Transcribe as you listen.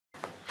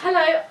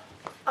Hello,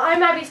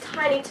 I'm Abby's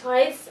Tiny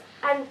Toys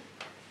and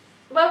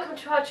welcome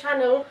to our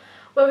channel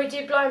where we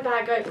do blind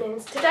bag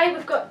openings. Today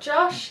we've got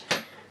Josh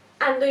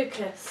and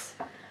Lucas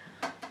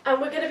and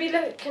we're going to be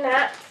looking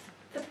at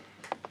the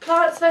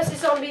Plants vs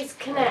Zombies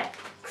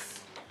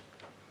Connects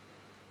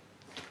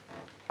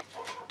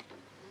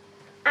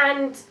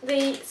and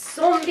the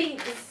Zombie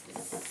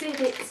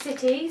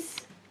Cities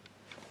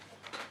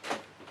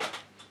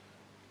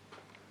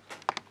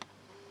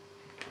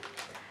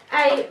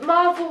a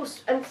Marvel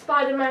and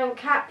Spider-Man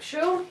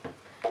capsule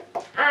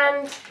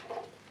and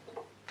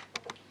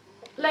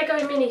Lego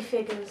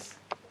minifigures.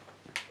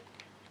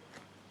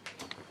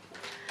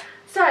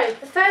 So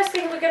the first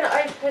thing we're going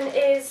to open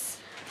is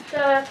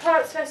the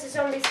Plants vs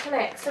Zombies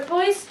Connect. So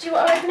boys, do you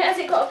want to open it? Has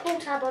it got a pull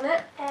tab on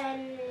it?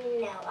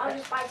 No, I'll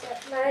just bite it.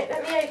 No,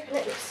 let me open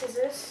it with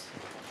scissors.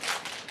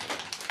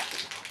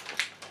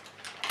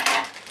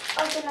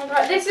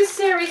 Right, this is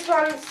series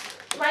 1's,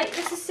 right,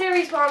 this is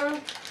series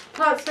 1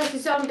 Plants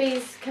vs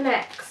Zombies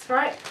Connects,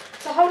 right?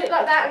 So hold it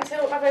like that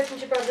until I've opened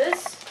your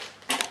brother's.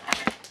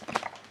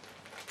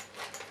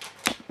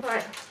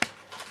 Right.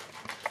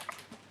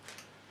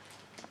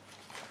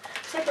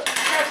 Tip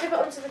it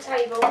onto the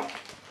table.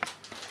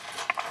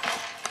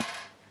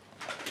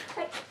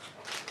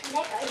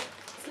 Lego.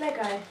 It's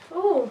Lego.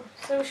 Ooh,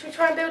 so should we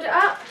try and build it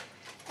up?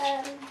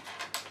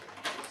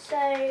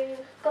 So,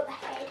 got the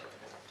head.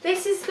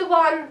 This is the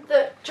one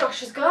that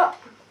Josh has got.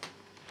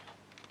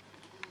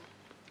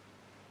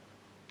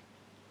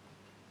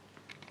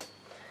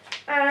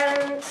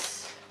 And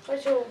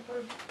where's your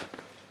one?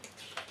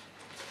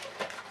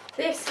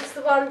 This is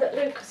the one that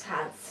Lucas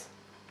has.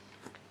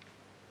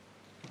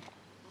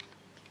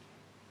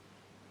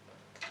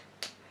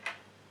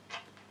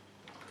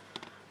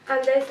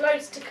 And there's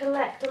loads to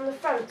collect on the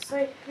front, so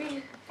if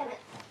you...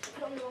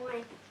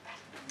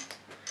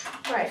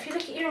 Right, if you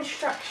look at your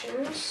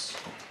instructions,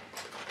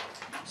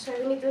 so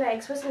we need the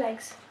legs. Where's the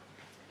legs?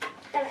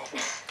 Damn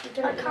it.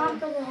 I can't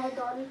put the head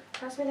on.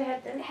 Pass me the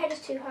head then. The head is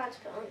too hard to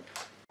put on.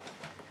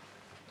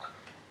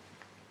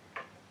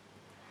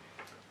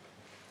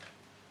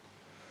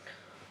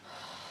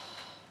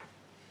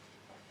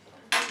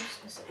 I'm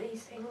useless at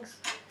these things.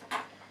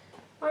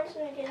 Mine's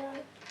already on.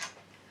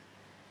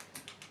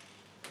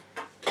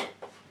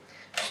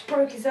 Just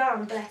broke his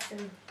arm, bless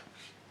him.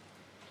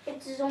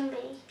 It's a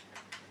zombie.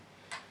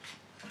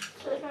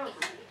 So it's not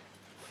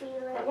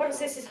feeling. Right, once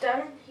this is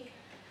done,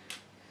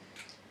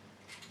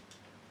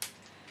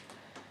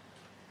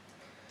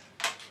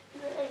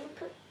 Then you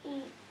put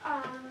the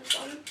arms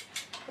on.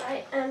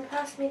 right, and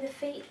pass me the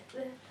feet.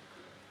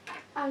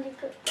 And you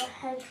put the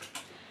head,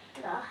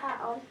 the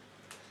hat on.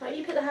 Right,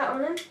 you put the hat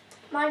on then.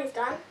 Mine is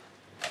done.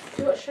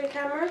 Do you want to show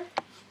camera?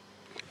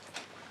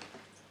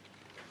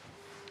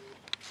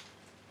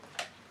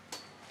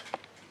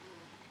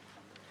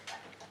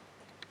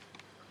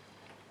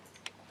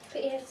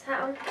 Put his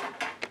hat on.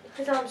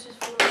 His arms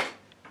just falling.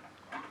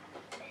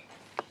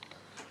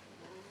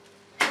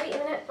 Wait a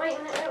minute, wait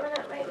a minute, wait a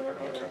minute, wait a minute,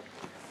 wait a minute.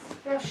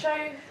 Now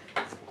show.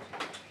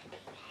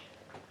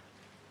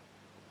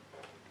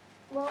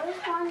 What is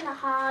one the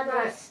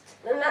hardest?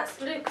 And that's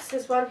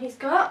Lucas's one he's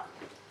got.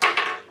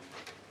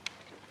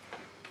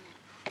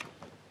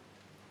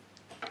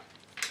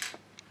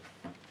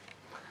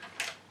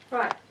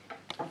 Right.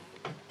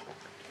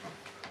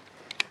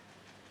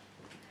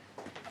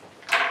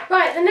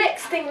 Right, the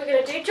next thing we're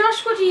going to do,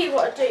 Josh, what do you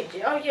want to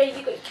do? Oh yeah, you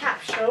got your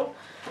capsule.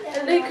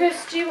 And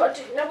Lucas, do you want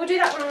to do, no, we'll do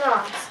that one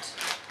last.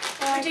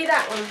 We'll do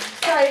that one.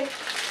 So,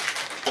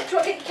 do you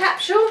want to get your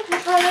capsule? We'll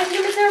try and open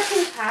them. Is there a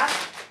pull tab?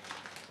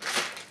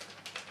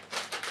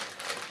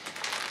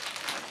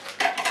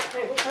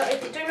 No, we'll try,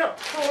 if you do not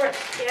pour it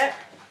yet.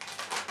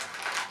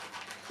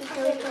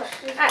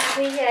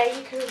 Actually, yeah,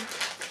 you can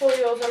pour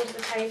yours onto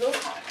the table.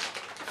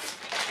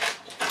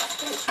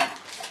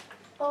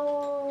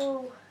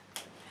 Oh.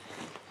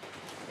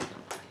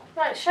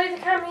 Right, show the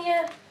camera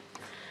here.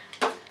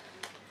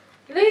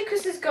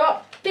 Lucas has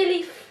got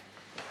Billy.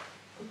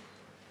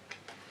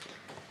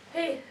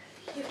 Who?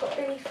 You've got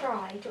Billy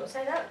Fry. Do you want to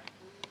say that?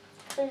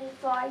 Billy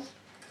Fry.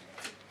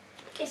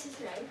 It's his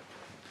name.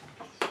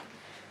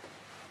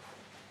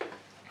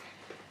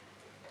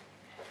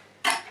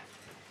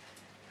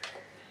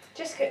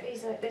 Just get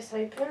these like this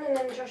open, and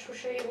then Josh will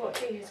show you what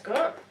he has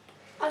got.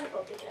 I've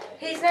got Big O.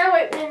 He's now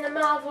opening the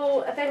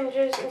Marvel,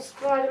 Avengers, and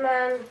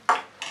Spider-Man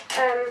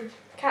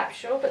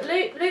capsule, but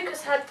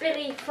Lucas had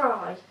Billy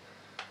Fry.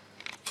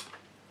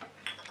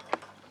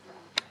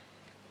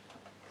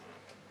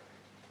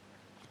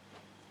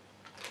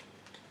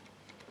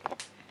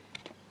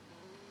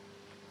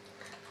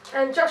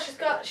 And Josh has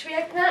got, should we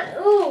open that?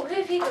 Ooh, who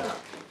have you got?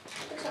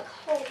 Looks like a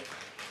hole.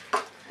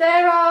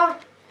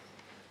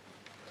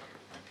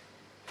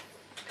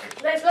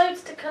 There's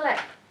loads to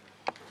collect.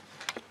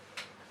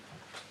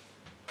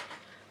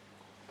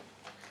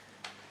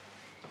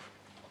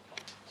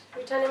 Should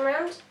we turn him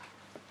round?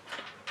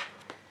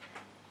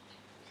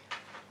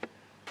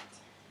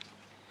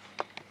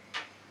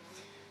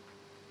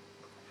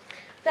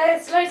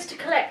 There's loads to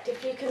collect,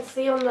 if you can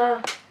see on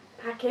the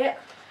packet.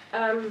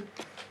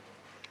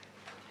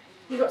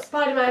 You've got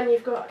Spider-Man,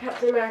 you've got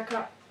Captain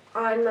America,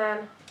 Iron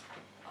Man,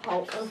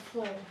 Hulk and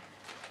Thor.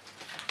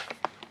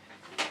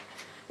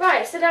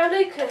 Right, so now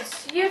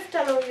Lucas, you've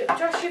done all yours.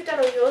 Josh, you've done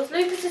all yours.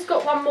 Lucas has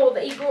got one more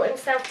that he brought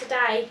himself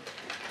today.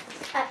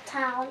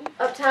 Uptown,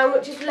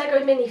 which is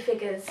Lego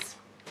minifigures.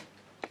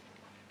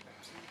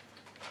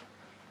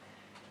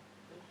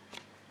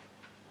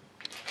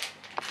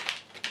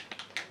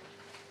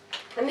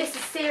 And this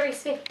is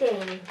series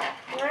 15,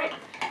 right?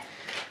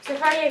 So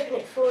if I open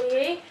it for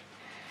you,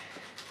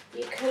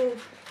 you can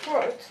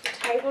pour it onto the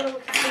table and we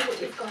can see what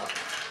you've got.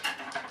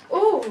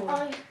 Ooh!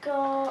 I've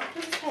got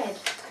Look at his head.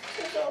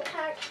 a little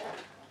character.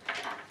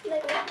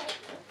 Lego character.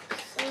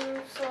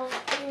 Some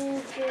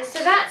images.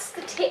 So that's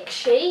the tick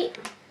sheet.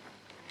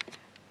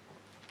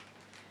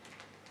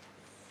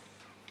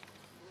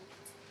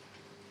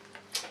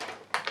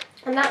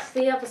 And that's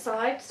the other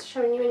side,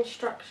 showing you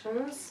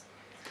instructions.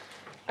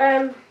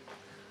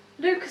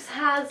 Lucas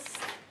has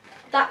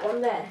that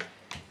one there.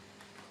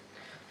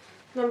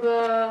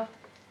 Number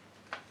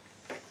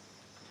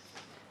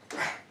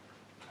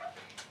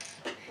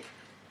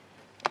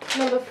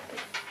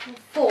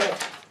 4. So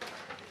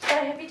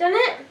have you done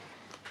it?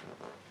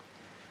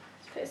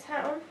 Let's put his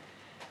hat on.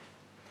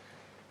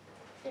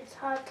 It's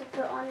hard to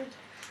put on.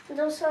 And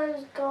also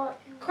it's got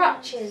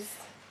Crutches.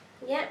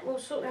 Yeah, we'll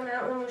sort them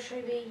out and then we'll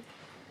show the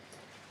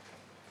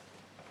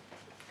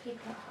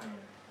people at home.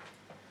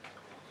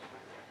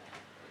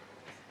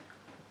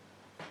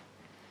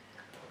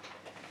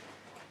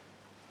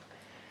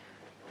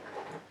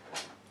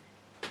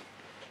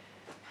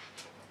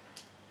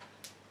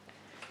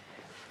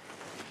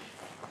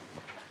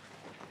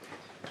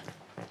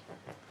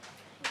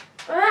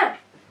 Ah!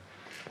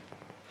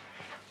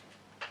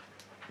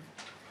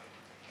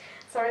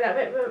 Sorry, that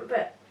bit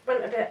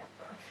went a bit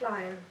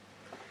flying.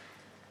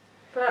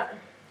 But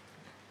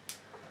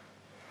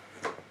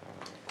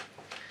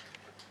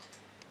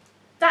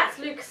that's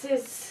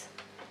Lucas's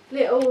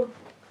little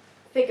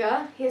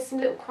figure. Here's some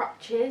little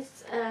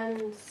crutches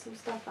and some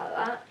stuff like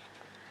that.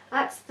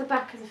 That's the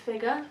back of the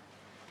figure.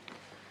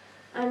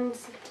 And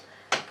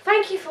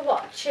thank you for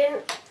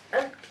watching.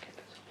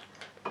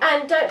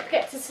 And don't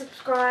forget to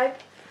subscribe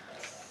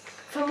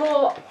for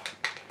more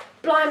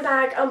blind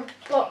bag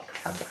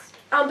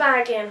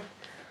unbagging.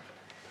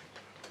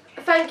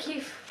 Thank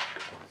you.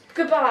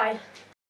 Goodbye.